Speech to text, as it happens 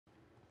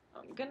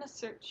I'm gonna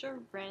search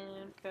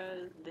around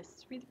because this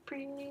is really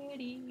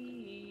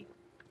pretty.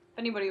 If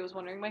anybody was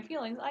wondering my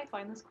feelings, I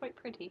find this quite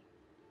pretty.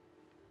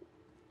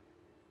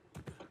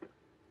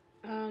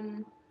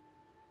 No.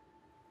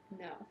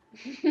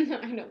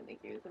 I don't think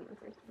he was in the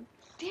first one.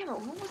 Damn it,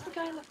 what was the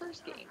guy in the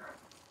first game?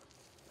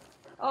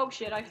 Oh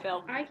shit, I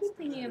fell. I keep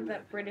thinking of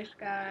that British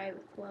guy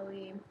with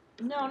Chloe.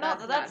 No,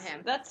 That's not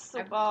him. That's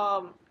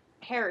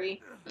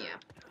Harry. Yeah.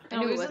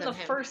 No, he was in the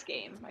first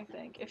game, I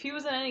think. If he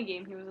was in any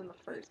game, he was in the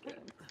first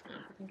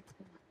game.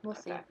 We'll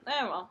see. Okay.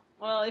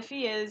 Well, if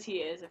he is, he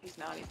is. If he's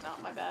not, he's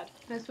not. My bad.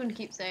 This one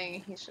keeps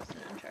saying he's just an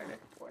Uncharted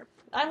 4.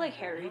 I like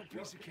Harry.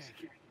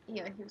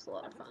 Yeah, he was a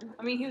lot of fun.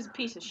 I mean, he was a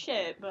piece of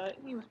shit, but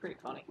he was pretty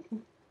funny.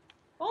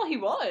 Well, he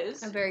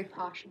was. A very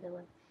posh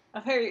villain.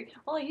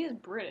 Well, he is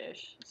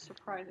British,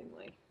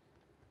 surprisingly.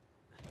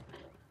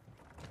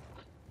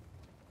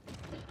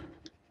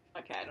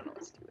 Okay, I don't know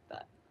what to do with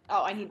that.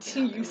 Oh, I need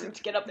to use it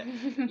to get up there.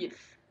 You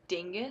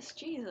dingus.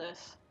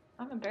 Jesus.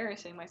 I'm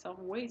embarrassing myself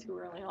way too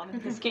early on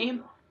in this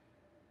game.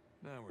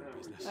 Now we're in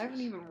business. I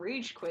haven't even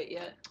rage quit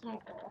yet.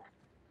 Oh.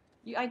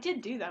 I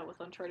did do that with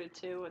Uncharted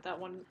 2 at that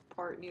one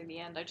part near the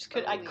end. I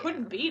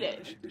couldn't beat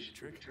it.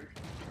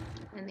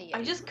 In the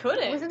I just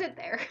couldn't. Wasn't it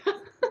there?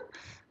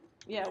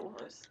 Yeah, it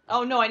was.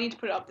 Oh no, I need to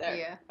put it up there.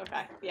 Yeah.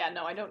 Okay. Yeah,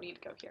 no, I don't need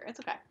to go here. It's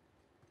okay.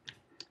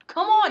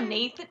 Come on,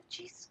 Nathan.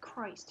 Jesus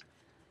Christ.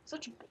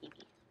 Such a baby.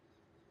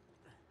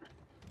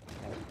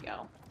 There we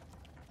go.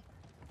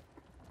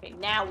 Okay,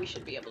 now we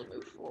should be able to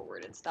move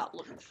forward and stop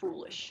looking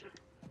foolish.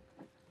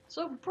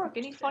 So, Brooke,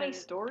 any funny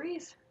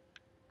stories?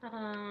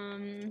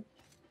 My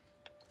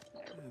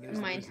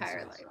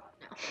entire life.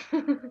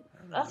 No.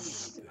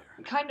 That's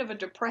kind of a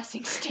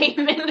depressing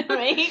statement to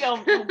make,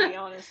 I'll be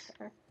honest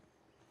there.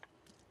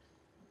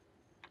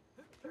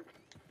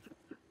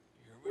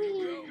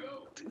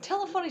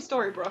 Tell a funny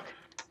story, Brooke.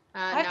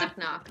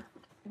 Knock.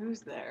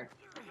 Who's there?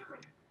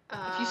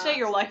 If you say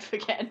your life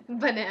again.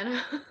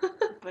 Banana.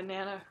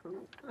 Banana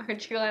who?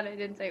 Aren't you glad I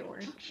didn't say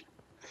orange?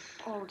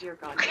 Oh dear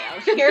God, get out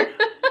of here.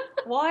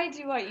 Why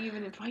do I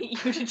even invite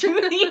you to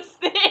do these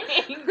things?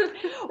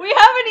 We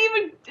haven't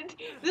even...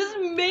 This is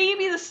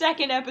maybe the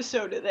second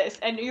episode of this,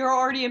 and you're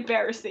already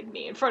embarrassing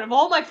me in front of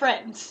all my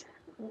friends.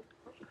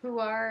 Who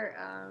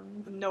are,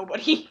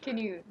 Nobody. Can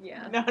you...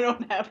 Yeah. No, I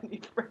don't have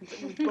any friends,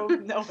 and we both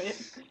know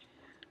it.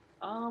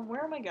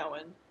 Where am I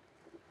going?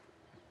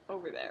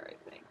 Over there, I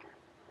think.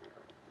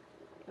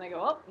 Can I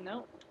go up?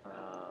 No.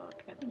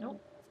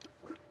 Nope.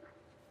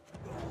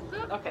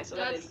 Okay, so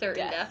that is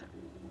certain death.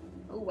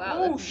 Oh wow.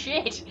 Oh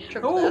shit!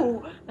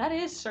 Oh, that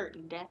is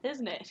certain death,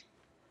 isn't it?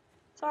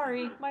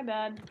 Sorry, my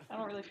bad. I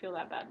don't really feel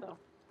that bad though.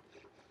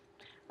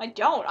 I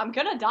don't. I'm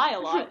gonna die a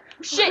lot.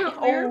 Shit! We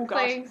were Oh gosh.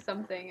 playing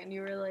something, and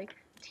you were like,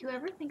 "Do you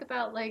ever think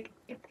about like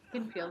if they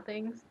can feel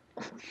things?"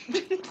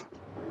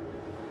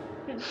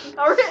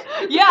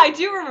 Yeah, I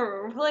do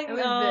remember. We're playing It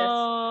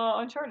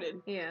was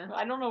Uncharted. Yeah.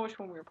 I don't know which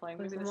one we were playing.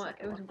 It was Maybe the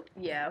second one.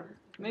 Yeah.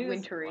 Maybe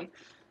Wintry.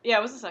 Yeah,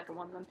 it was the second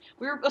one then.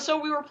 We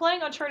were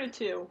playing Uncharted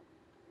 2.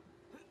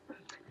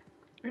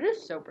 It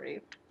is so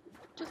pretty.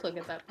 Just look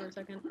at that for a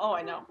second. Oh,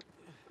 I know.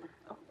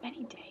 Oh,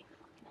 any day.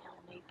 Fucking hell,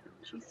 Nathan.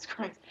 Jesus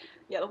Christ.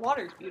 Yeah, the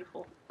water is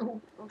beautiful.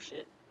 Oh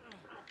shit.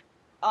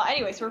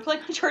 Anyway, so we're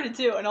playing Uncharted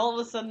 2, and all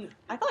of a sudden,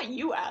 I thought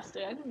you asked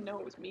it. I didn't know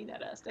it was me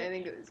that asked it. I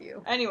think it was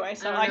you. Anyway,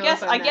 so I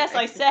guess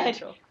I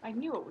said I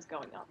knew it was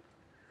going up.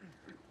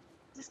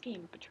 This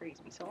game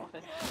betrays me so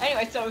often.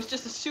 Anyway, so it was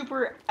just a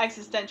super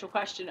existential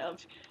question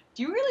of,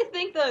 do you really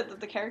think that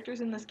the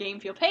characters in this game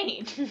feel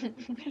pain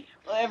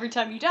well, every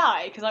time you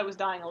die? Because I was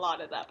dying a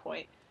lot at that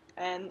point.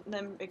 And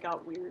then it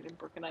got weird, and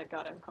Brooke and I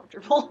got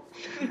uncomfortable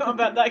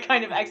about that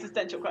kind of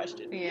existential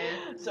question. Yeah.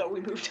 So we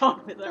moved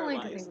on with our Don't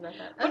like lives. to think about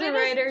that. But As a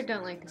writer,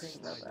 don't like to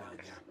think about that.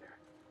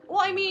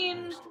 Well, I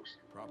mean,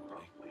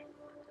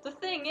 the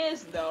thing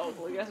is, though,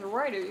 like, as a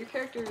writer, your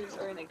characters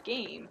are in a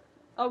game.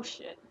 Oh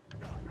shit!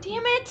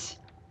 Damn it!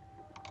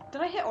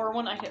 Did I hit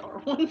R1? I hit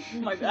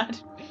R1. My bad.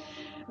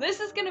 This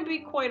is gonna be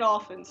quite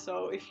often,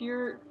 so if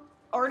you're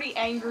already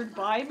angered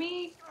by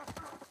me,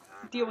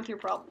 deal with your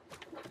problem.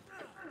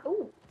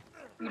 Oh,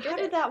 How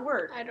did that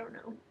work? I don't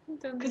know.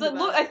 Because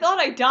I thought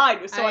I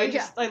died, so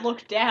I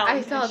looked down.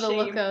 I saw the shame,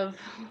 look of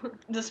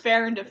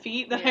despair and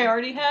defeat that I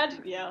already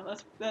had. Yeah,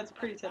 that's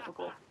pretty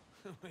typical.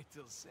 Wait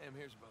till Sam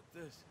hears about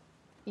this.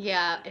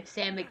 Yeah, if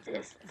Sam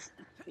exists.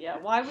 Yeah,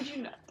 why would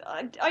you not?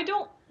 I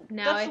don't.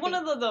 Now That's one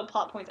of the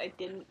plot points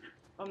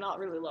I'm not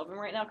really loving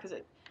right now, because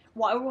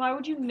why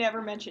would you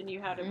never mention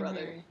you had a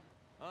brother?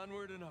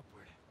 Onward and upward.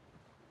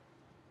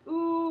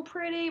 Ooh,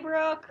 pretty,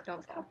 Brooke.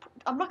 Don't fall.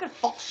 I'm not gonna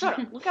fall. Shut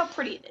up. Look how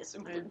pretty it is.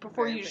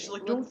 Before you just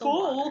like, don't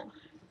fall.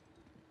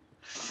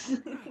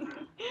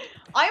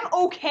 I'm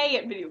okay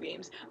at video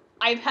games.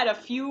 I've had a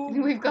few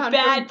We've gone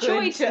bad from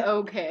good choices. to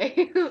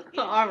okay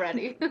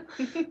already.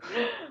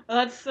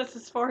 That's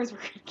as far as we're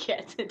gonna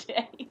get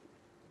today.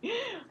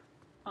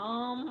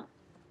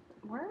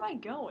 Where am I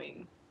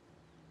going?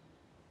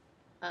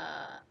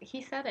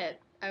 He said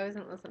it. I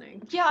wasn't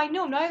listening. Yeah, I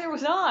know. Neither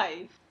was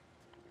I.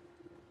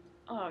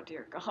 Oh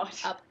dear God.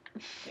 Up.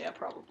 Yeah,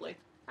 probably.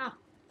 Oh.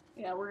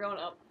 Yeah, Yeah, we're going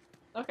up.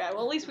 Okay,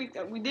 well at least we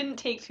didn't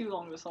take too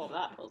long to solve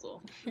that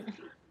puzzle.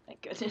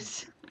 Thank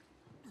goodness.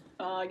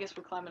 I guess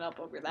we're climbing up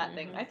over that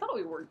thing. I thought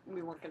we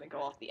weren't gonna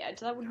go off the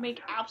edge. That would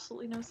make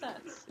absolutely no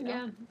sense. You know?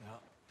 Yeah.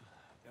 Well,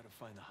 gotta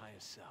find the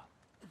highest cell.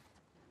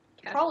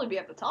 Probably be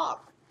at the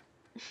top.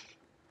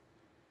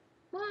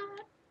 What?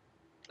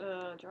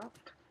 Drop.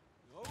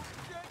 Oh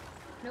shit!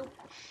 Nope.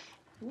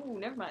 Ooh,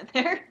 never mind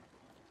there.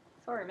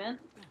 Sorry, man.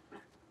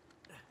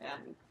 Yeah,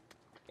 the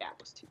gap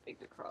was too big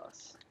to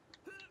cross.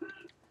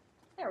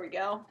 There we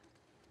go.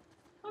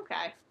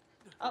 Okay.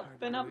 Up Hard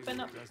to and up believe and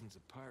that up. Dozens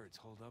of pirates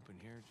holed up in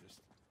here, just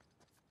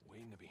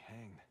waiting to be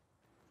hanged.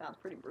 Sounds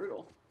pretty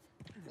brutal.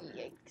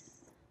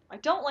 Yikes. I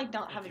don't like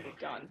not having a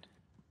gun.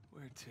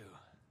 Where to?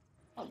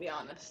 I'll be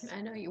honest.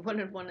 I know you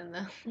wanted one in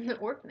the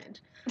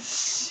orphanage.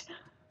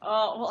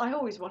 Well, I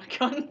always want a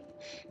gun.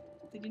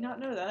 Did you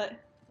not know that?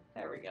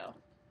 There we go.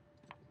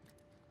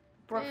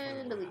 Brooke.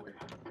 And a lever.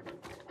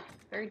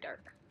 Very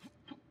dark.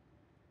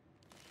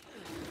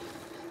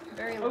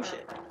 Very low. Oh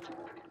shit.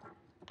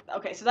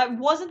 Okay, so that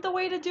wasn't the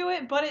way to do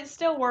it, but it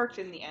still worked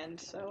in the end,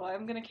 so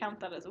I'm gonna count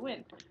that as a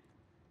win.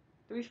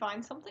 Do we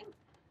find something?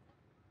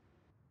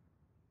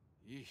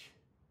 Yeesh.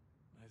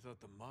 I thought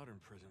the modern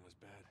prison was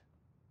bad.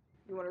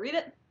 You want to read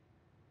it?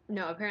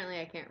 No, apparently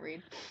I can't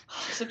read.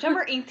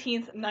 September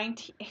 18th,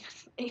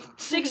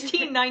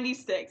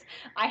 1696.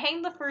 I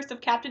hanged the first of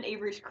Captain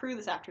Avery's crew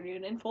this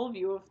afternoon in full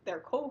view of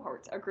their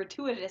cohorts. A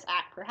gratuitous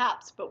act,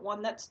 perhaps, but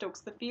one that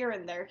stokes the fear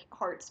in their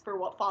hearts for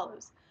what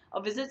follows. A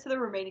visit to the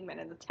remaining men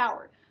in the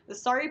tower. The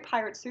sorry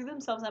pirates threw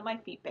themselves at my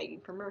feet, begging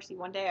for mercy.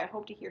 One day I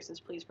hope to hear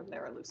such pleas from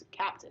their elusive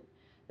captain.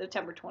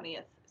 September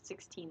 20th,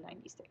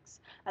 1696.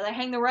 As I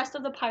hanged the rest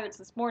of the pirates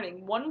this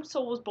morning, one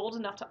soul was bold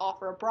enough to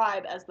offer a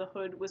bribe as the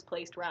hood was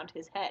placed round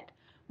his head.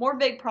 More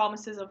vague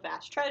promises of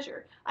vast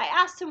treasure. I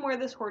asked him where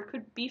this hoard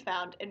could be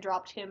found and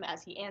dropped him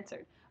as he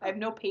answered. I have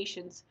no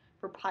patience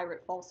for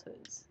pirate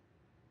falsehoods.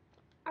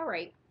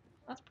 Alright.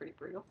 That's pretty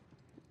brutal.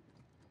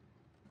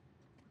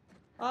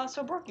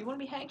 So Brooke, you want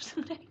to be hanged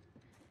someday?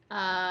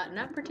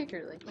 Not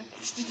particularly.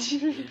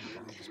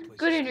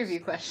 Good interview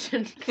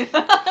question.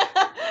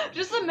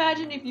 Just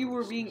imagine if you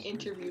were being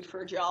interviewed for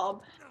a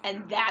job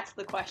and that's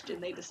the question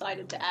they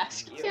decided to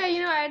ask you. Yeah,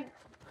 you know, I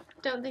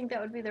don't think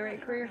that would be the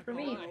right career for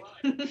me.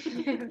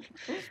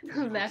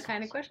 That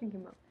kind of question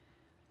came up.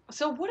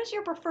 So what is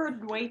your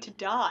preferred way to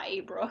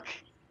die, Brooke?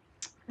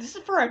 This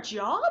is for a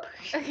job?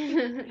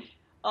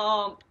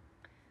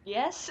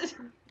 Yes?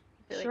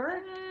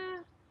 Sure?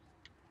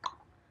 I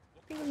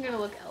think I'm gonna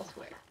look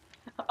elsewhere.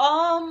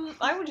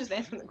 I would just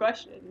answer the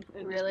question.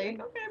 And Really? Just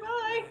be like, okay,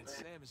 bye. Man,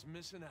 Sam is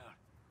missing out.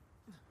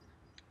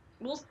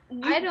 Well,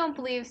 I don't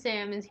believe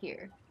Sam is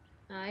here.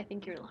 I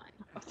think you're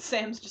lying.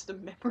 Sam's just a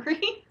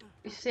memory.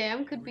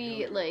 Sam could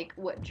be like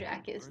what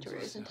Jack is to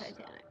Rose in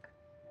Titanic.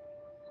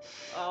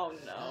 Oh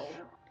no. Well,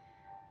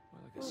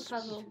 like a Little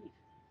puzzle.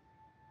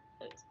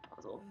 It's a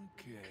puzzle.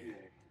 Okay.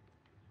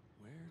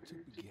 Where to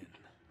begin?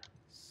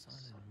 Sun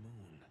and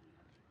moon.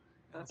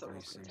 That's Alchemy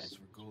almost symbols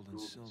for gold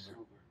and silver.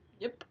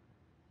 Yep.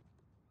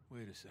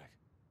 Wait a sec.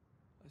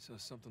 I saw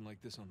something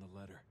like this on the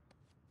letter.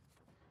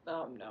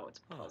 Oh no, it's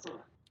a puzzle.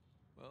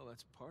 Well,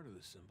 that's part of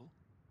the symbol.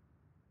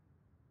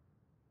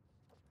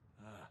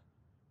 Ah,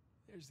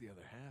 there's the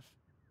other half.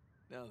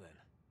 Now then.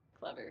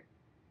 Clever.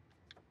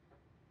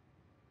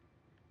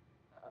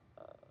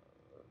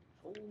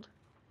 Fold.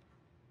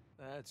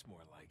 That's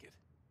more like it.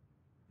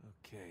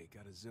 Okay,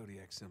 got a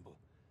zodiac symbol.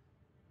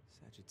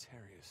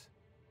 Sagittarius.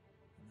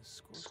 And the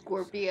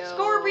Scorpio.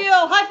 Scorpio.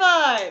 High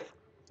five!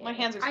 My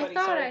hands are I sweaty,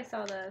 thought sorry. I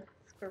saw the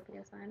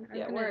Scorpio sign. I was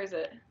Yeah, gonna where is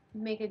it?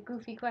 Make a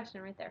goofy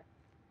question right there.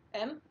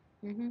 M?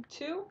 Mm-hmm.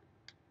 2?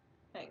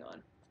 Hang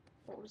on.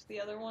 What was the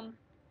other one?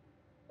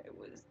 It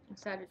was...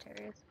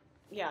 Sagittarius.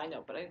 Yeah, I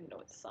know, but I didn't know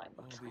what the sign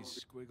All looked these like.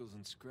 squiggles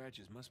and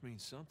scratches must mean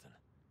something.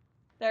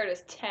 There it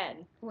is,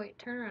 10. Wait,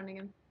 turn around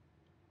again.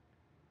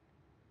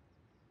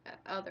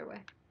 Other way.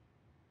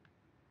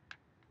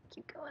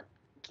 Keep going.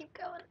 Keep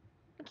going.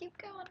 Keep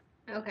going.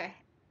 Okay.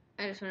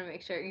 I just want to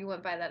make sure you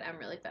went by that M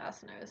really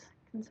fast and I was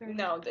concerned.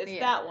 No, it's Yeah.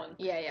 that one.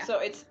 Yeah, yeah. So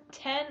it's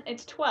 10,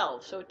 it's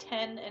 12, so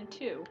 10 and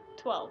 2.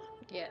 12.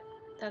 Yeah.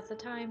 That's the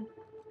time.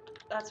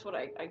 That's what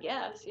I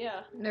guess,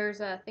 yeah.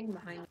 There's a thing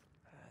behind.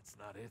 That's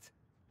not it.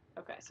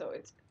 Okay, so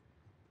it's...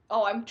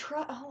 Oh, I'm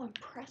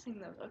pressing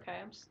those. Okay,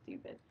 I'm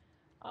stupid.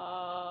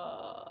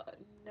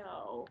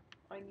 No.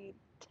 I need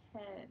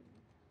 10.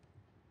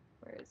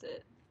 Where is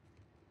it?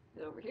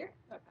 Is it over here?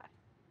 Okay.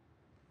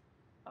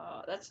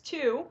 That's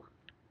 2.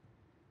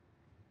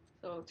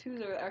 So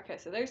 2's are... Okay,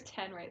 so there's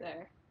 10 right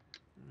there.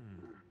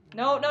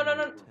 No.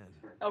 10.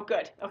 Oh,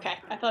 good. Okay,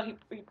 I thought he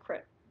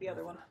crit the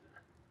other one.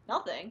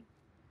 Nothing.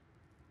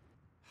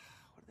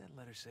 What did that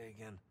letter say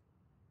again?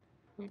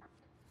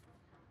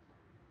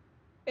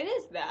 It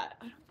is that.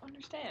 I don't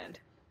understand.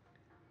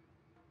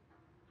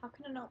 How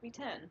can it not be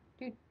 10?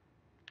 Dude.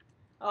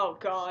 Oh,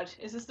 God.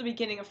 Is this the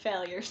beginning of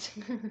failures?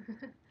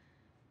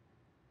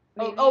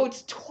 Maybe. Oh,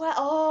 it's 12.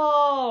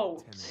 Oh,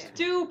 10 and 2.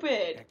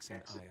 stupid. X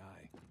and II.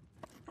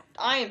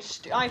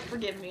 I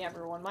forgive me,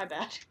 everyone. My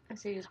bad.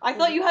 So you just I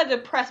thought you had to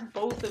press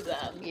both of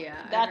them. Yeah.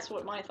 That's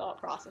what my thought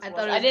process was. I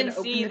thought it was I didn't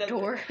gonna see open the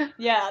door.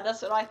 Yeah,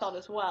 that's what I thought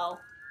as well.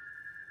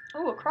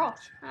 Oh, a cross.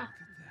 Look at that.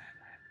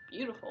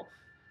 Beautiful.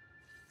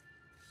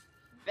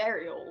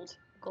 Very old.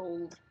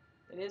 Gold.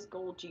 It is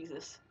gold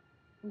Jesus.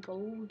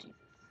 Gold.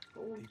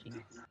 Gold Digna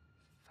Jesus.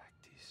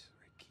 factis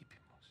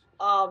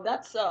recipimus.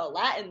 That's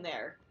Latin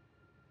there.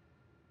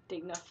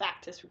 Digna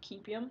factus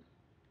recipium.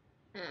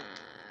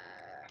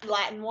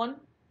 Latin one.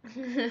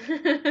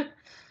 I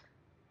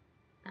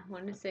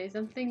want to say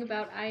something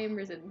about I am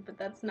risen, but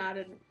that's not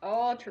at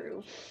all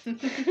true.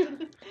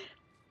 Okay.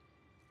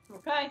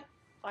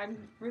 I'm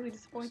really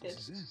disappointed.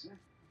 This is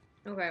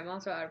it. Okay, I'm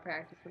also out of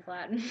practice with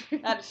Latin.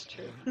 That is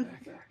true.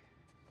 Back.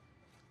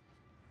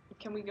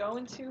 Can we go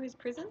into his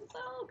prison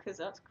cell? Because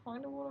that's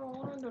kind of what I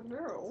wanted to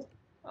do.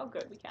 Oh,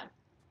 good, we can.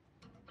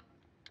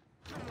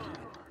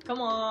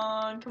 Come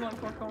on, come on,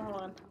 come on, come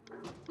on.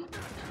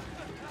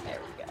 There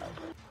we go.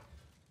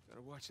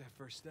 Gotta watch that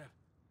first step.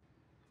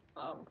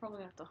 We're probably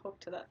gonna have to hook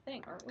to that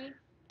thing, aren't we?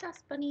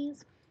 Dust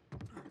bunnies.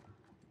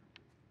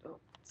 Oh,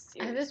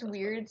 I have this serious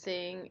weird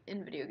thing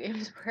in video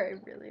games where I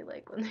really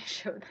like when they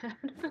show that.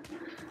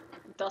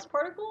 dust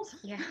particles?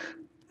 Yeah.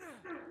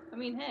 I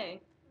mean,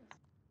 hey.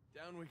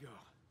 Down we go.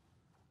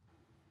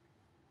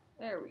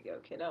 There we go,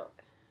 kiddo.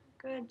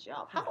 Good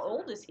job. How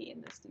old is he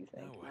in this, do you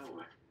think? Now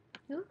what?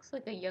 He looks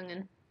like a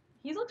youngin'.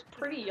 He looks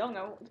pretty young.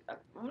 I'm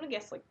gonna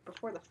guess, like,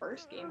 before the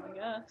first game, I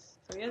guess.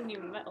 So he hasn't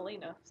even met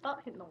Elena.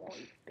 Stop hitting the wall,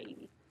 you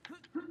baby.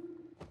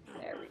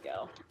 There we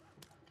go.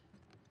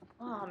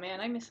 Oh, man,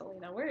 I miss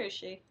Elena. Where is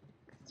she?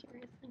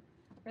 Seriously.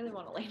 I really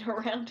want Elena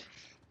around.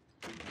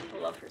 I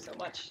love her so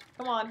much.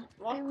 Come on,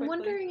 walk I'm quickly.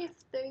 wondering if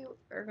they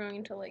are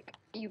going to, like,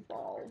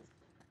 evolve,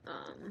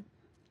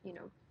 you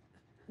know,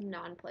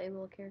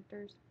 non-playable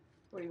characters.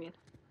 What do you mean?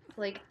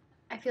 Like,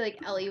 I feel like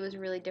Ellie was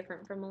really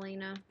different from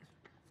Elena,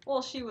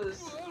 Well, she was...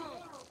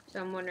 so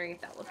I'm wondering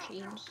if that will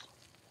change.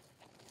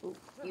 Oop,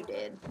 you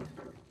did.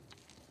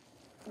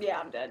 Yeah,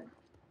 I'm dead.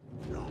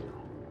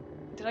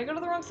 Did I go to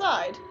the wrong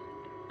side?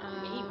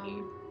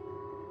 Maybe.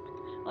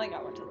 I think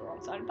I went to the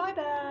wrong side. My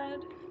bad.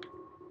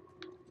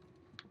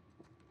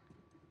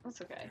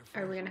 That's okay.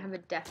 Are we gonna have a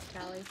death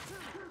tally?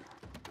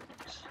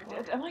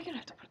 Am I gonna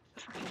have to put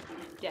the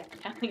freaking death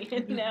tally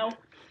in now?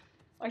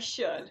 I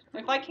should.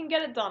 If I can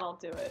get it done, I'll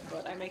do it,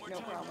 but I make no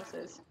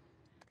promises.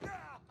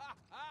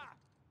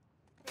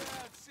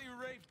 See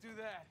Rafe do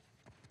that.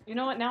 You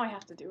know what? Now I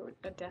have to do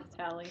a death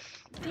tally.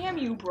 Damn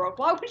you, Brooke.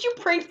 Why would you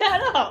bring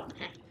that up?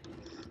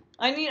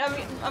 I mean,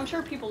 I'm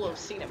sure people have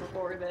seen it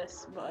before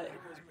this, but... There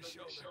goes my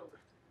shoulder.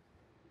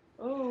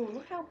 Oh,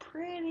 look how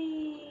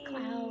pretty!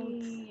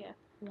 Clouds.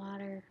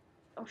 Water.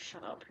 Oh,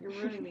 shut up. You're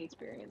ruining the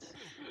experience.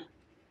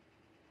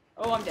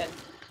 Oh, I'm dead.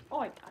 Oh,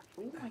 I died.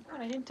 Oh my god,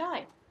 I didn't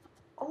die.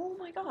 Oh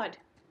my god.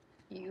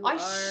 You I are...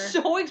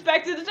 so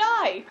expected to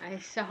die! I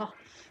saw.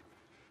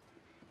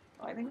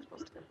 Oh, I think I'm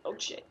supposed to... Oh,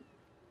 shit.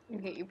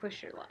 Okay, you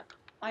push your luck.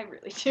 I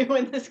really do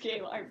in this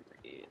game. I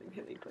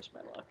really push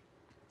my luck.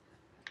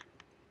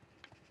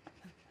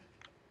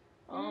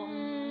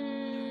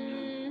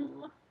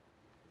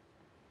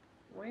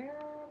 Where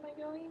am I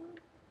going?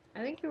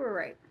 I think you were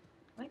right.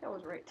 I think I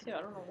was right too.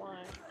 I don't know why.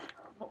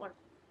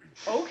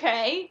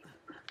 Okay.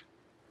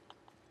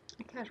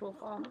 A casual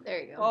fall.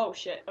 There you go. Oh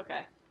shit.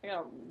 Okay. I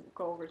gotta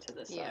go over to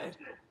this Yeah. side.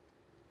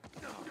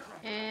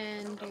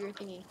 And do your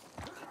thingy.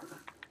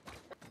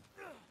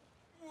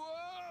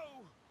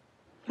 Whoa!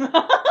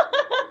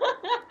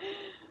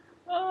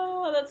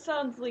 Oh, that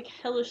sounds like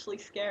hellishly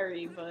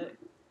scary, but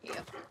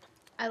Yep.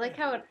 I like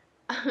how it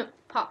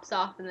pops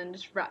off and then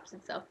just wraps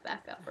itself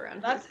back up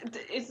around.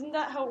 isn't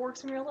that how it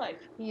works in real life?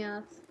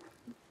 Yeah, that's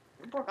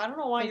Brooke, I don't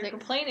know why you're Physics.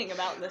 complaining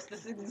about this.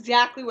 This is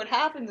exactly what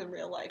happens in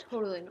real life.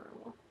 totally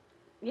normal.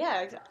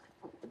 Yeah, exactly.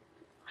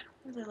 I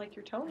don't really like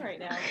your tone right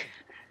now.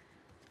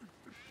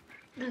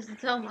 Does it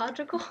sound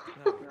logical?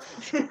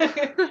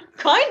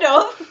 Kind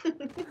of.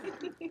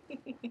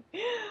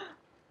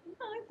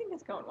 No, I think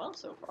it's going well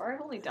so far.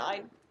 I've only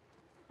died.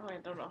 Oh, I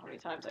don't know how many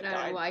times I've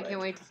died. Well, I but- can't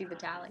wait to see the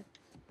tally.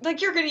 Like,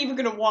 you're even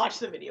gonna watch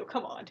the video.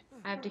 Come on.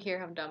 I have to hear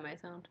how dumb I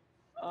sound.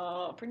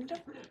 Pretty dumb.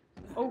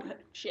 Oh,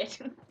 shit.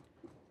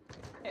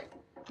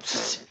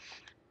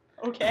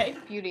 Okay.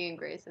 Beauty and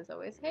Grace is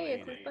always, hey,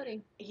 it's his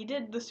buddy. He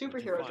did the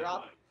superhero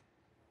drop.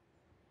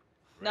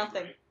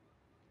 Nothing.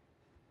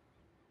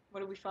 What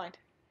did we find?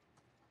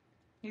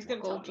 He's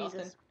gonna Gold tell us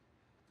Jesus. nothing.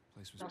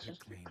 Place was Nothing.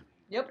 picked clean.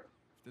 Yep.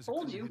 There's a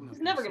Told clue you. hidden He's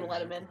up never there gonna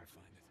let him somewhere in. before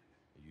I find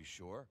it. Are you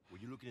sure? Were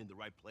you looking in the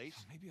right place?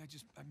 Maybe I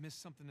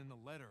missed something in the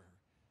letter.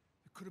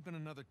 There could have been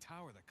another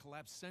tower that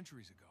collapsed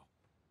centuries ago.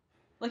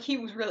 Like he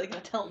was really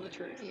gonna tell him the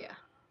truth. Yeah.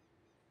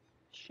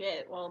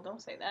 Shit. Well,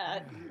 don't say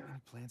that. Any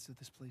plans to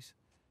this place?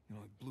 You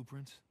know, like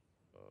blueprints?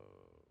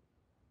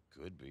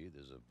 Could be.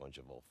 There's a bunch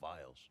of old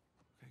files.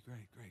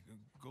 Okay, great.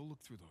 Go look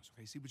through those,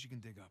 okay? See what you can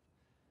dig up.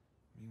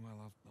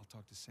 Meanwhile, I'll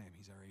talk to Sam.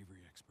 He's our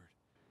Avery expert.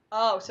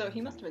 Oh, so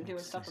he must have been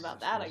doing stuff about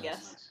that, I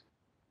guess.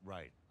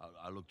 Right.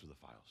 I'll look through the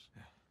files.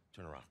 Yeah.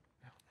 Turn around.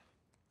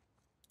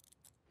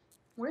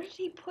 Where did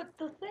he put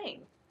the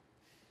thing?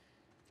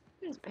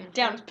 His pants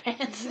Down up. his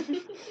pants.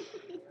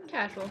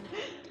 Casual.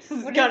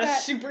 He's What got is a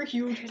that? super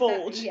huge There's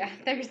bulge. That, yeah,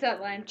 there's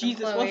that line from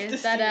Jesus Chloe. wants to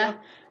Is that see a ya.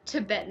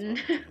 Tibetan?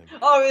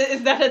 Oh,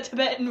 is that a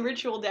Tibetan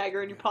ritual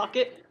dagger in your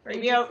pocket? Or are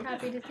Maybe you just I'm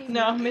happy to see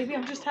no, me? maybe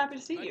I'm just happy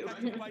to see I you.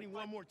 got you fighting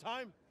one more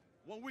time.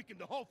 1 week in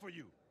the hole for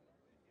you.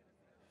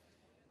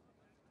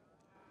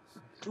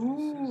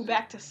 Ooh,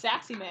 back to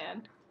sassy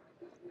man.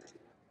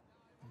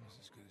 Almost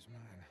as good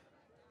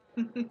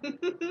as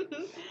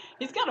mine.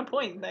 He's got a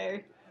point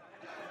there.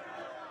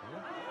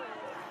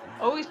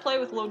 Always play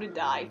with loaded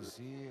die.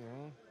 Sí,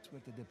 ¿eh?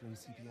 Suerte de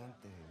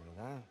principiante,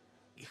 ¿verdad?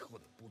 Hijo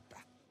de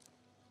puta.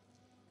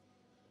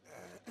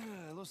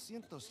 Lo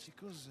siento,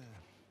 chicos.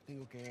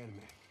 Tengo que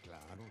irme.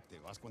 Claro, te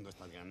vas cuando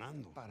estás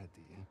ganando. Para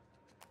ti, ¿eh?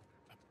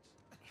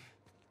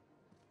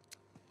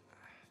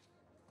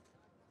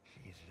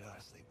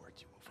 Jesus, they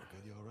worked you over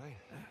good. You all right?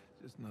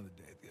 Just another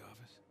day at the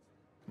office.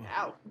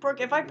 Ow.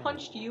 Brooke, if I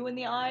punched you in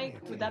the eye,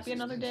 would that be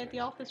another day at the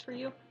office for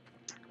you?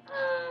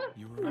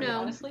 You I were mean, No.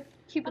 honestly.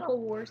 Cubicle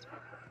wars.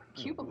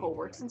 Cubicle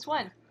work since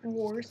when?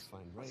 Wars.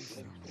 Fine race.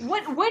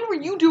 When were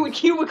you doing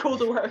cubicle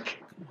to work?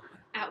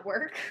 At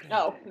work?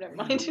 Oh, never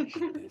mind. You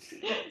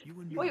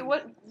and Wait, me.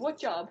 what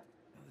job?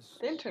 Now this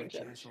The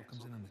internship. rich asshole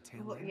comes in on the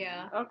tail Well, end.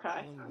 yeah.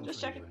 Okay,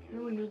 just checking.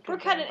 No one moved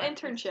Brooke to had an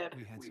breakfast. internship.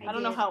 We had some I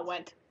don't know did. how it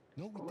went.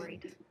 No, we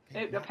Great. didn't.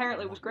 It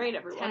apparently was great,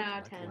 10 everyone.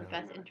 out of 10.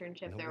 Best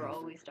internship. There were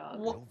always dogs.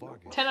 Well, No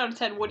Vargas. 10 out of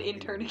 10 would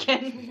intern again.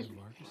 Hey,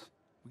 Vargas,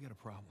 we got a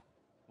problem.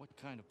 What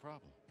kind of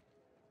problem?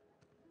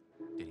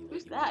 Did he let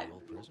Who's you that? in the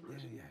old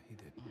prison? Yeah, he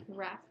did.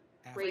 Raph.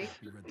 After Rafe.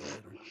 you read the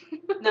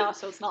letter. No,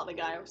 so it's not the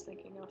guy I was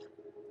thinking of.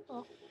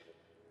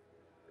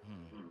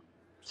 Hmm.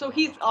 So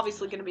he's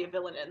obviously going to be a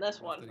villain in this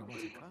That one. he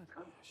wants a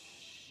cut.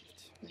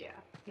 Shit. Yeah.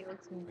 He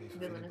looks Rafe, if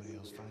villainous. anybody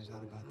else finds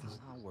out about this,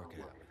 I'll work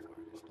it out with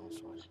Vargas. Don't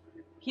sweat.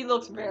 He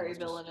looks very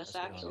villainous,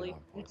 actually.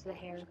 It's the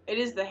hair. It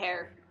is the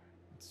hair.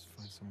 Let's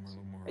find somewhere a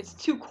little more. It's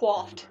too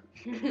coiffed.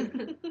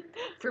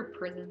 For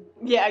prison.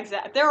 Yeah,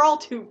 exactly. They're all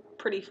too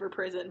pretty for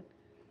prison.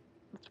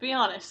 Let's be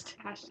honest.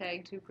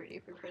 Hashtag too pretty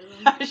for prison.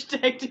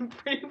 Hashtag too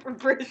pretty for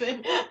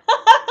prison.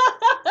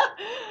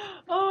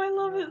 Oh, I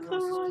love it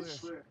so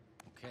much.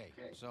 Okay,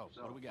 so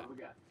what do we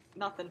got?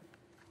 Nothing.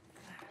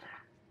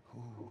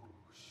 oh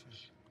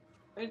shit.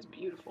 It's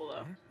beautiful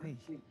though. Hey,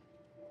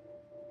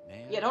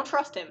 Man, Yeah, don't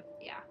trust him.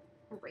 Yeah.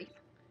 Raph.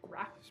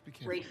 Raph. just be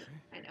careful. Rafe.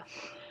 Okay?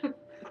 I know.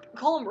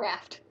 Call him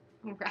Raft.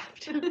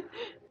 Raft.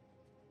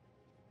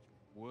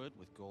 wood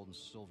with gold and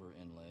silver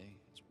inlay.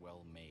 It's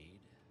well made.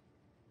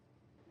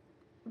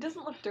 It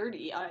doesn't look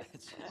dirty.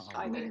 It's We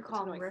either. could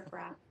call him It's annoying. Riff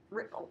Raff.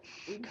 Oh,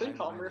 we could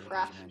call him Why Riff would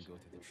Raff. these men go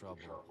through the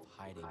trouble of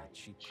hiding a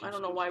cheap I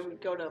don't know why we'd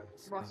go to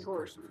It's Rocky not a Horror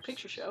crucifix.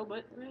 Picture Show,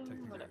 but Technically,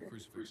 whatever. a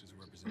crucifix is a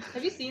representation.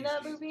 Have you seen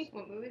that movie?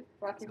 What movie?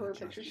 Rocky Horror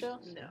Picture Show?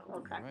 No.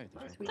 Okay. Right,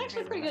 there's It's no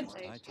actually pretty good.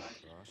 eye tag,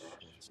 Ross.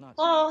 It's not.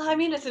 Well, I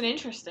mean, it's an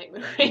interesting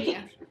movie.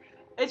 Yeah.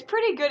 It's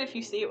pretty good if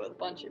you see it with a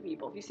bunch of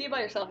people. If you see it by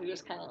yourself, you're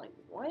just kind of like,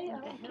 what? I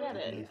What the don't hell?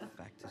 get it.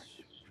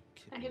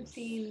 I have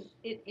seen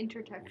it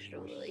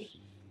intertextually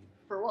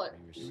For what?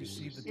 You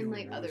received the in deal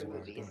like with other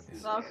Roosevelt, movies.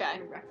 don't you?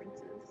 Okay.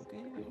 References.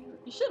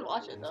 You should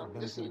watch it though,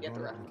 just so you get the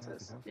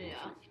references. Yeah.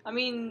 I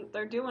mean,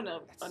 they're doing a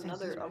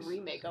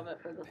remake of it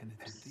for the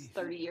Penitent thief.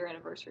 30-year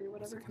anniversary, or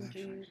What's the whatever,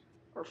 connection?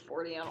 or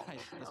 40. I don't Guys,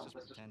 let's know.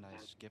 just pretend I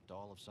skipped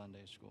all of Sunday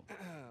school.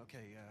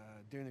 Okay,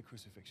 during the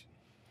crucifixion,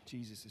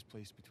 Jesus is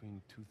placed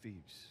between two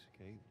thieves,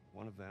 okay?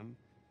 One of them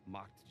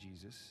mocked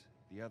Jesus.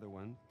 The other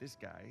one, this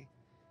guy,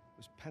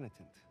 was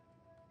penitent.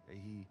 Okay?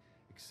 He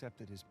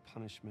accepted his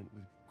punishment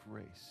with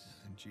grace.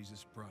 And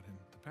Jesus brought him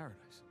to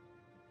paradise.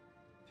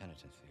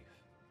 Penitent thief.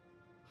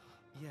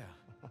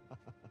 Yeah.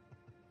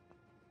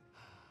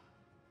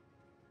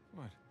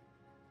 What?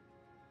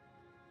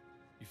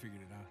 You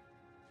figured it out.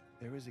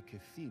 There is a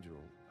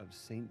cathedral of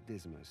St.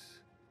 Dismas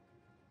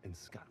in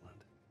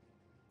Scotland.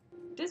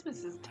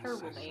 Dismas is a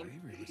terrible Last name.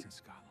 Avery lives in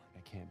Scotland.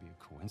 That can't be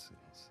a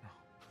coincidence.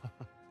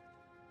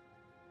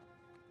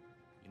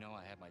 You know,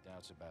 I have my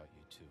doubts about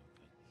you too,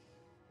 but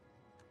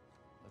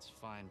let's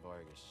find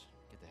Vargas.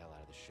 Get the hell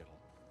out of this shithole.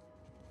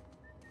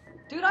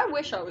 Dude, I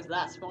wish I was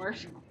that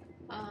smart.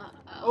 Oh.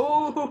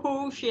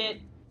 Oh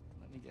shit.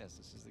 Let me guess,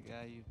 this is the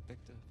guy you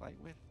picked to fight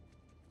with?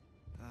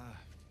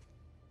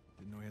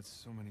 Didn't know he had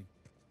so many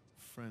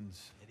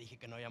friends. Te dije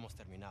que no habíamos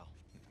terminado.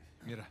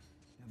 Mira,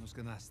 ya nos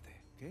ganaste,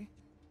 ¿ok?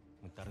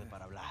 Muy tarde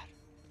para hablar.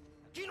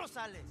 Aquí no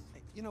sales.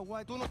 Hey, you know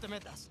what? Tú no te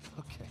metas.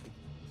 Okay.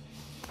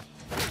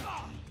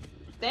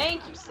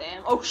 Thank you,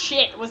 Sam. Oh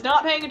shit, was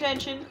not paying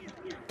attention.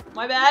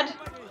 My bad.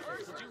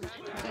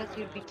 Because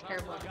you'd be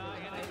terrible. at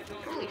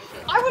moving. Holy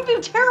shit. I would be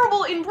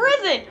terrible in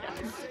prison.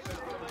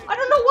 I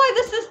don't know why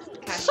this is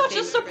Cash such a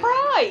evade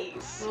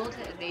surprise. Roll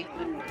to evade.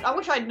 I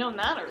wish I'd known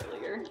that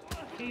earlier.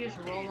 You just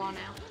roll on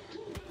out.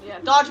 Yeah,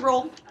 dodge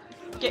roll.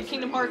 Get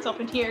Kingdom Hearts up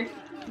in here.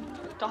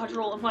 Dodge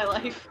roll of my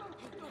life.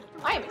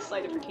 I am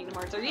excited for Kingdom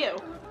Hearts. Are you?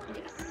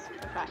 Yes.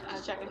 Okay, As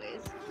just checking.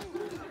 always.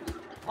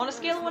 On a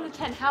scale of 1 to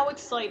 10, how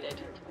excited?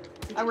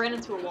 I ran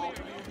into a wall.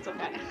 It's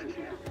okay.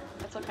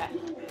 That's okay.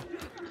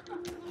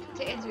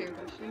 To answer your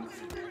question,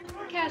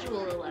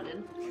 casual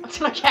 11. It's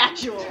my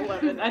casual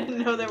 11. I didn't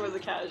know there was a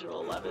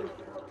casual 11.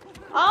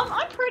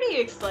 I'm pretty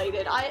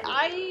excited.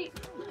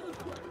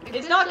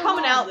 It's not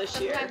coming out this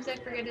year. Sometimes I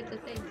forget it's a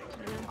thing.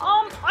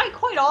 I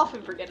quite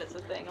often forget it's a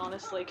thing,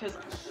 honestly, because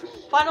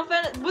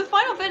with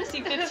Final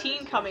Fantasy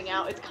 15 coming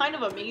out, it's kind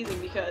of amazing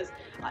because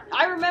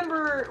I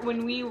remember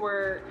when we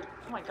were,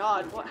 oh my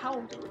god,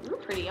 we were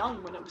pretty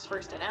young when it was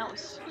first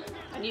announced,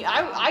 and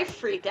I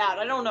freaked out.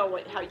 I don't know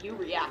how you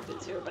reacted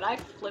to it, but I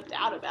flipped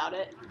out about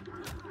it.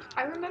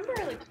 I remember,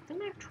 like, didn't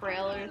they have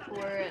trailers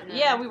for it? And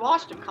Yeah, we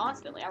watched them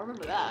constantly. I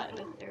remember that.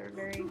 They were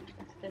very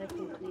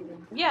aesthetically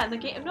pleasing. Yeah, and the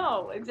game,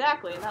 no,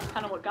 exactly, and that's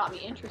kind of what got me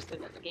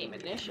interested in the game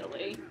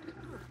initially.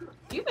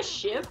 Do you have a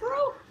shiv,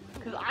 bro?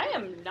 Because I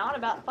am not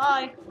about to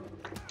buy.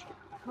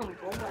 Oh,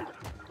 boy.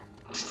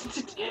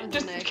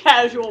 Just a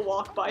casual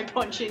walk by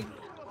punching.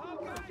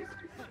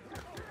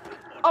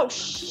 Oh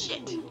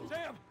shit!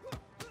 Damn!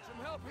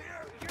 Some help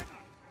here! Get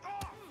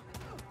off!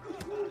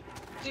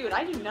 Dude,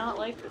 I do not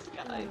like this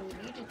guy.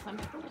 You just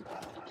punch him.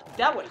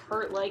 That would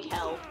hurt like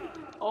hell.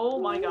 Oh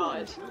my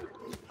god.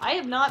 I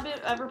have not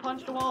ever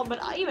punched a wall, but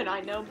even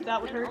I know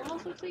that would It hurt.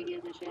 almost looks like he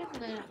has a shiv,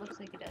 and then it looks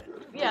like he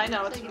doesn't. Yeah, I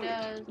know, Looks it's like he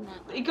does,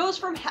 not like It goes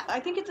from, I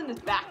think it's in his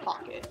back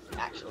pocket,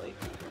 actually.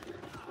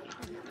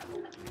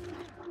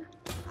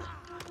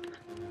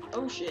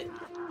 Oh shit.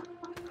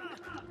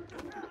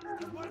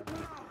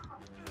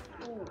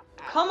 Ooh,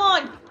 Come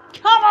on!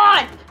 Come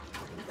on!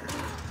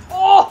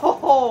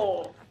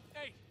 Oh!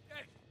 Hey,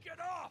 get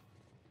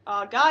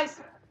off! Guys.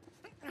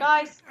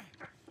 Guys.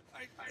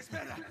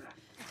 Espera!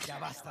 Ya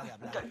basta de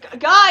hablar.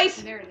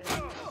 Guys! there it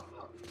is.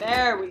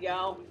 There we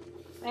go.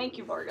 Thank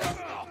you, Vargas.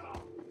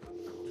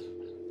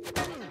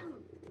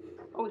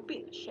 Oh, he's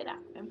beating the shit out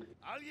of him.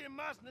 Alguien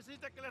más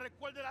necesita que le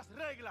recuerde las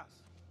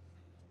reglas.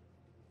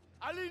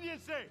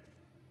 Alíñense.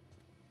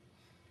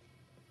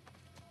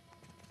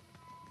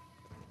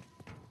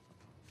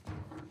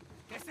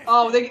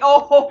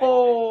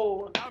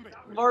 Oh,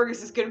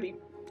 Vargas is gonna be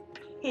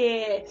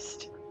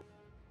pissed.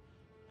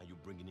 Are you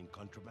bringing in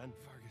contraband?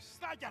 Vargas.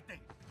 ¡Cállate!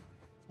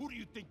 Who do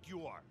you think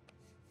you are?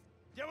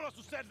 Llévalo a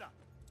su celda.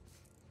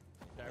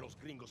 Trae los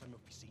gringos a mi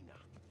oficina.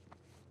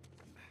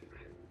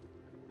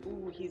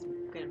 Ooh, he's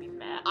gonna be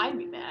mad. I'd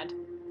be mad.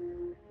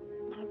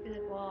 I'd be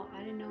like, well, I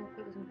didn't know if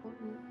it was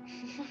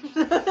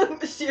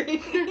important.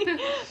 Seriously?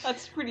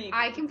 That's pretty...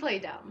 I can play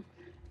dumb.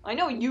 I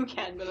know you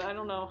can, but I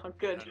don't know how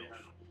good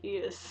he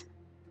is.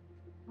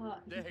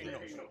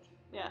 Déjenos.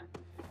 Yeah.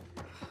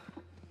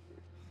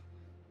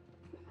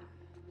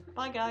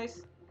 Bye,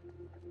 guys.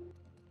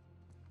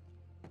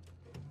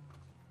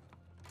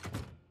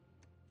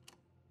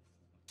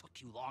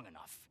 Took you long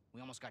enough.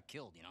 We almost got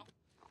killed, you know?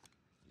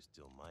 You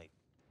still might.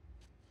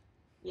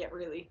 Yeah,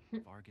 really.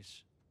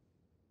 Vargas?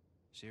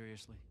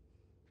 Seriously?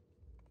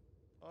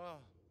 Oh,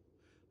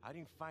 I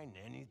didn't find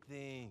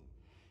anything.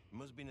 It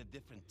must be in a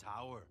different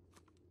tower.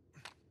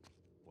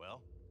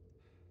 Well?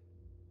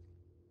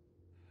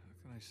 How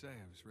can I say?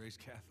 I was raised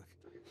Catholic.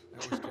 I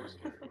always carry it.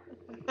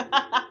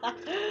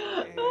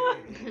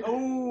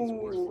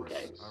 Oh,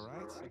 okay. All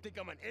right. You think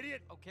I'm an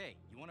idiot? Okay,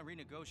 you want to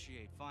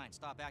renegotiate? Fine.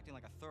 Stop acting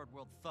like a third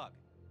world thug.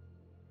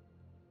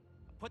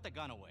 Put the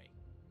gun away.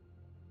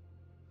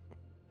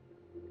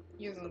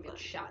 You're gonna get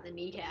shot in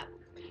the kneecap.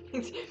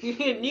 You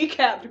get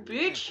kneecapped,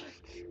 bitch.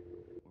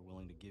 We're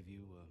willing to give you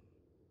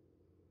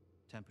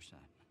 10%.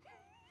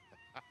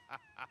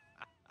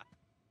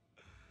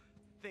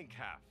 Think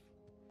half.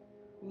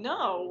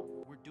 No.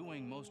 We're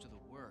doing most of the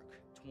work,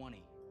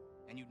 20,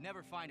 and you'd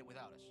never find it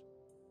without us.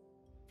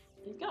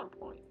 He's got a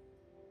point.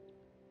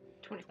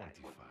 25.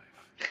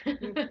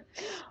 25.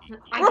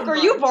 Brooke, are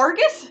you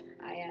Vargas?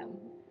 I am.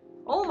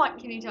 Oh my...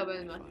 Can you tell by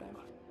the mustache?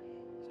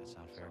 Does that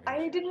sound fair?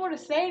 I didn't want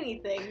to say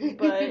anything,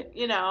 but,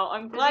 you know,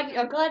 I'm glad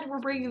we're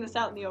bringing this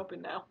out in the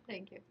open now.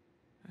 Thank you.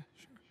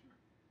 Sure.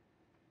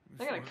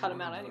 They're gonna cut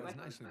him out Four anyway.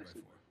 divides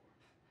nicely by four.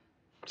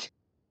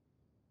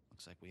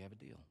 Looks like we have a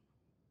deal.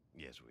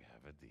 Yes, we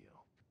have a deal.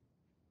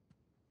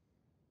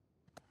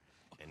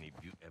 And if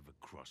you ever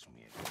cross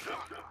me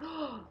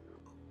again...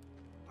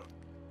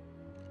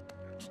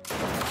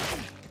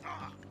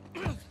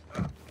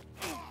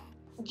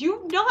 Do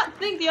you not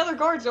think the other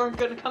guards aren't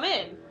gonna come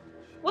in?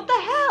 What the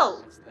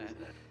hell? What's that?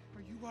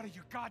 Are you out of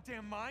your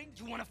goddamn mind?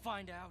 You want to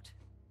find out?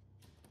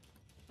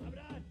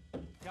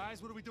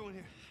 Guys, what are we doing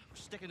here? We're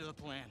sticking to the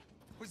plan.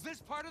 Was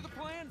this part of the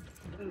plan?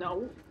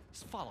 No.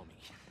 Just follow me.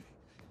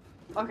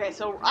 Okay,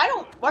 so I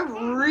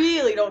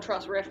really don't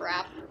trust Riff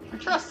Raff. I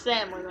trust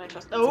Sam more than I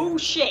trust. Oh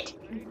shit!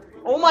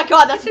 Oh my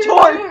god, that's the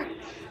door!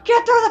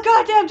 Get through the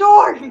goddamn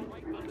door!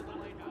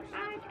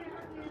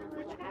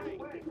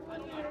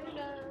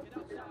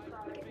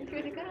 Getting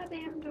through the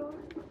goddamn door.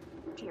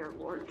 Dear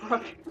Lord,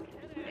 Brooke.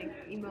 Thanks,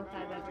 emo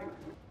 5 ever.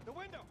 The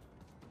window!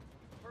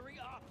 Hurry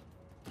up!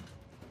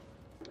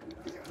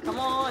 Come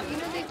on. You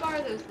know they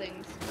bar those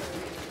things.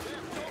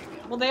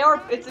 Well, they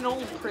are. It's an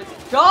old prison.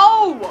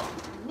 Go!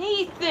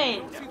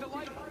 Nathan! See the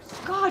light?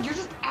 God, you're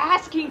just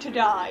asking to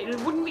die. It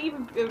wouldn't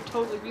even. It would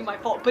totally be my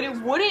fault. But it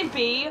wouldn't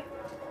be.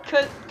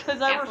 Cause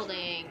I was.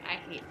 Scaffolding. I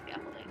hate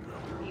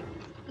scaffolding.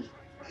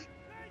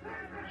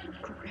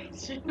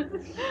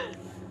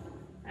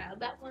 Add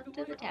that one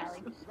to the tally.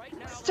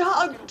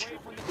 Stop!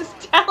 This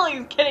tally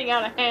is getting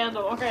out of hand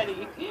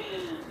already.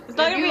 It's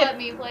not If gonna you be let a...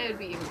 me play, it would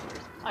be even worse.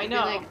 I I'd be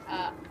know.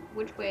 like,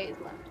 which way is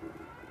left?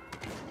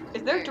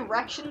 Is there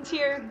directions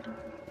here?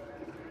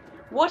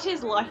 What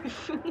is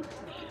life?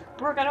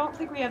 Brooke, I don't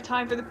think we have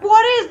time for this.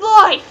 What is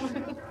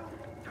life?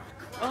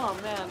 Oh,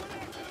 man.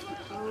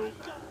 Oh.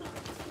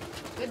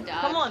 Good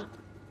dodge. Come on.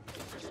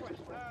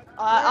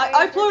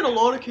 I played a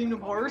lot of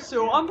Kingdom Hearts,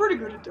 so I'm pretty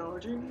good at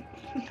dodging.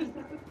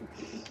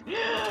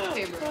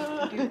 Hey,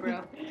 bro. Dude,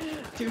 bro.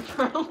 Dude,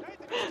 bro.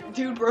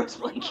 Dude, bro's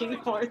playing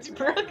Kingdom Hearts,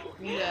 Brooke.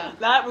 Yeah.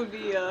 That would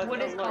be What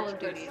a is Call large of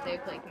Duty? twist. They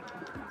play Kingdom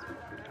Hearts.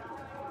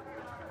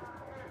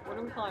 What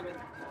are we climbing?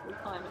 We're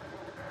climbing.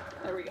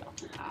 There we go.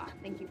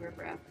 Thank you, Riff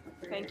Raff.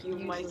 Thank you,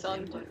 my useless son.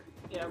 input.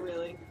 Yeah,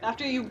 really.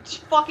 After you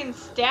fucking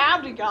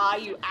stabbed a guy,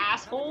 you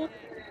asshole.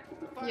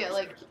 Yeah,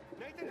 like,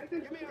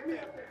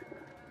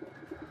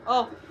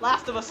 Oh,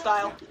 Last of Us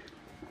style.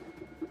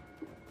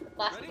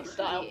 Last of Us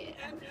style. yeah.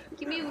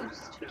 Give me a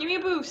boost. Give me a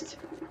boost.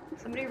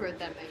 Somebody wrote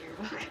that in my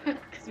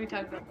yearbook because we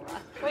talked about the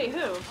last. Wait,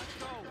 who?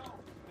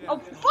 Oh,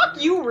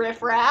 fuck you,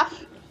 Riff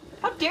Raff.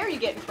 How dare you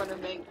get in front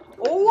of me?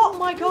 Oh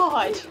my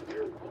god.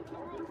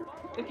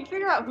 If you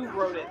figure out who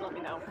wrote it, let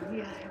me know.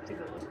 Yeah, I have to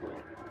go look for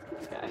it.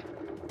 Okay.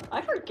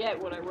 I forget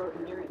what I wrote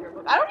in your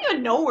yearbook. I don't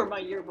even know where my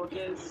yearbook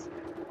is.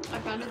 I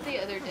found it the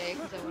other day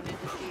because I wanted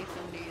to see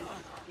somebody's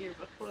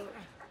yearbook quote.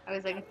 I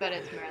was like, I bet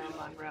it's Marilyn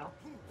Monroe.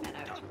 And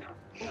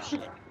I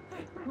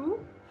Who?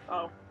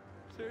 Oh.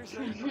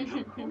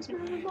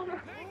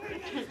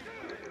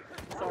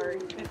 Sorry.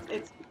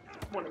 It's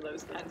one of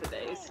those kinds of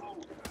days.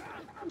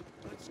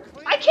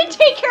 I can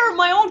take care of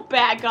my own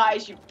bad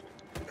guys, you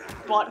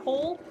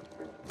butthole.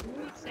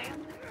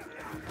 Sam?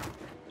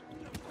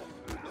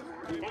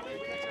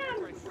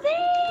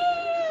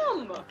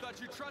 Sam!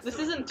 This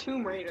isn't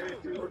Tomb Raider,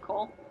 if you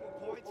recall.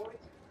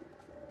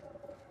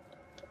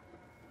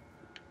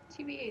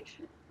 TBH.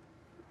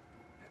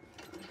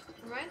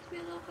 Reminds me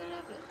a little bit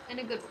of it. In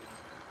a good way.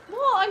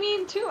 Well, I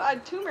mean,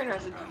 Tomb Raider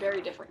has a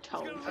very different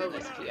tone from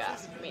this, if you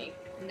ask me.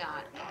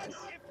 Not as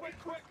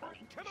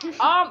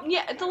funny.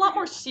 Yeah, it's a lot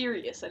more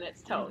serious in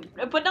its tone,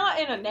 but not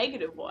in a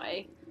negative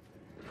way.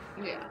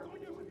 Yeah.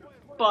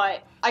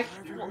 But A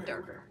little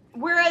darker.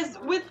 whereas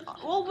with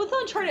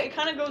Uncharted, it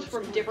kind of goes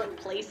from different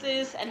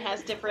places and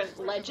has different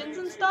legends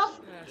and stuff,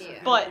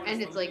 Yeah. but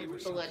And it's like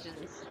the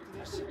legends.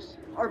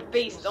 are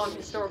based on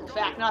historical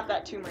fact. Not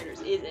that Tomb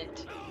Raiders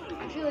isn't.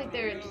 I feel like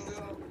they're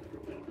just.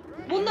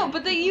 Well, no,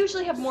 but they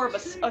usually have more of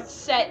a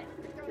set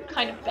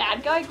kind of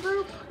bad guy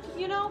group,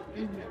 you know.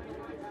 Mm-hmm.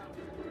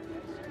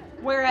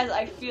 Whereas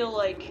I feel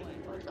like,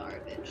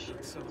 Garbage.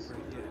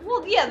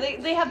 well, yeah,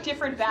 they have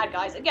different bad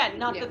guys. Again,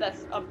 not Yeah. that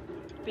that's a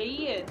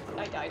bad.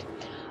 I died.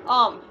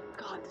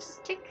 God, this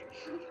Tick.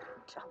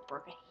 I'm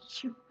broken.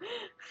 You.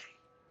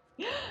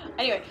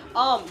 Anyway,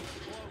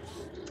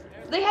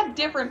 they have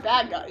different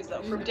bad guys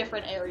though from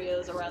different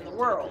areas around the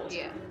world.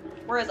 Yeah.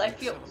 Whereas I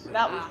feel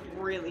that was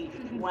really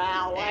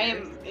wow. I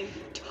am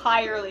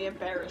entirely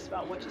embarrassed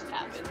about what just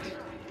happened.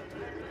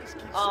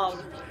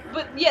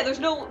 But yeah, there's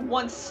no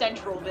one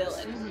central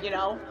villain, you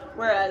know.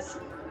 Whereas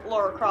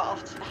Lara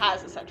Croft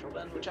has a central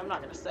villain, which I'm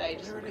not gonna say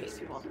just in case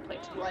people haven't played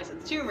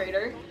Licensed Tomb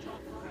Raider,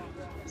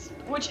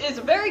 which is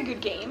a very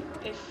good game.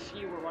 If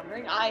you were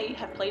wondering, I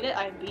have played it.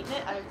 I have beaten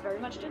it. I very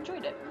much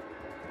enjoyed it.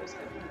 It was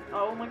good.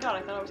 Oh my god,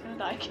 I thought I was gonna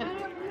die I again.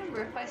 don't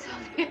remember if I saw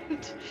the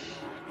end.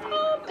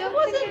 It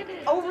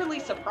wasn't overly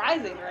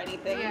surprising or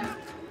anything. Yeah.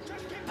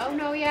 Oh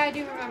no, yeah, I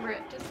do remember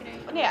it. Just kidding.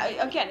 But yeah,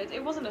 again,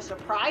 it wasn't a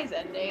surprise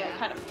ending. Yeah. I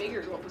kind of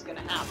figured what was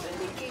gonna happen,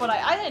 but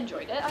I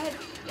enjoyed it.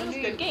 It was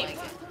a good game.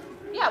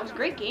 Yeah, it was a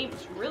great game. It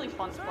was really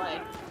fun to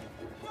play.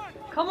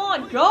 Come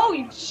on, go,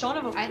 you son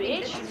of a I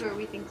think bitch! this is where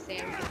we think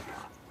Sam gets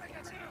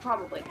lost.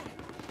 Probably.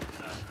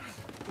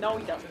 No,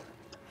 he doesn't.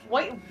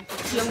 What?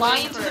 You're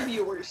lying to the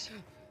viewers.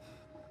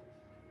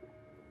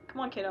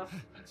 Come on, kiddo.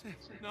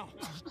 No.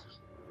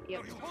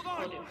 Yep.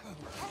 Hold on.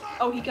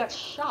 Oh, he got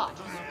shot.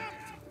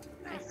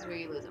 This is where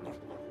you lose him.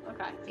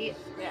 Okay. See it?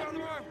 Yeah.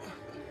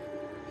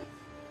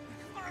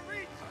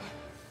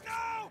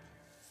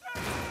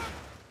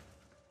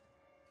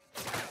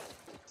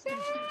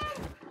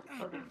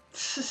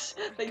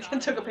 They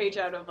took a page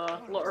out of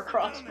Lara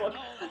Croft's book.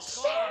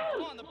 Sam!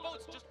 The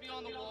boat's just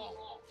beyond the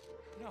wall.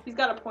 He's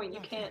got a point. You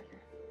can't.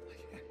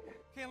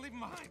 Can't leave him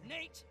behind.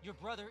 Nate, your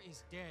brother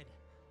is dead.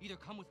 Either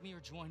come with me or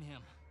join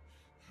him.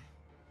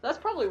 That's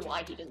probably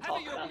why he didn't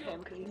talk about him,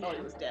 because he thought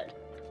he was dead.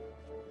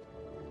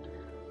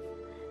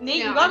 Nate,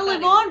 Yeah, you I gotta thought live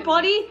he was on, gonna-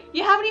 buddy!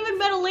 You haven't even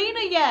met Elena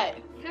yet!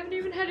 You haven't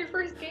even had your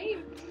first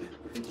game.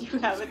 You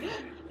haven't.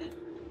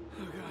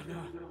 Oh god,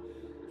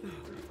 no.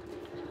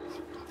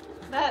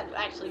 That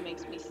actually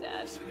makes me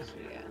sad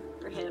Yeah.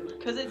 for him,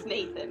 because it's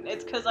Nathan.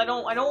 It's because I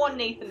don't want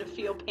Nathan to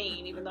feel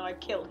pain, even though I've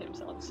killed him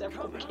on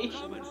several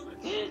occasions.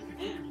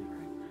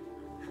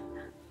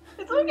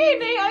 It's okay,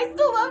 Nate, I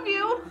still love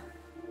you!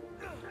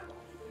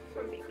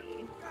 Poor baby.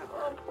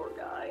 Oh, poor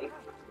guy.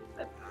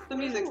 The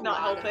music's not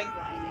helping.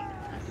 Sliding in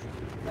this.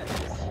 That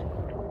is-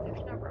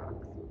 There's no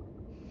rocks.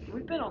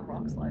 We've been on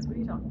rock slides. What are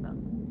you talking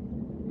about?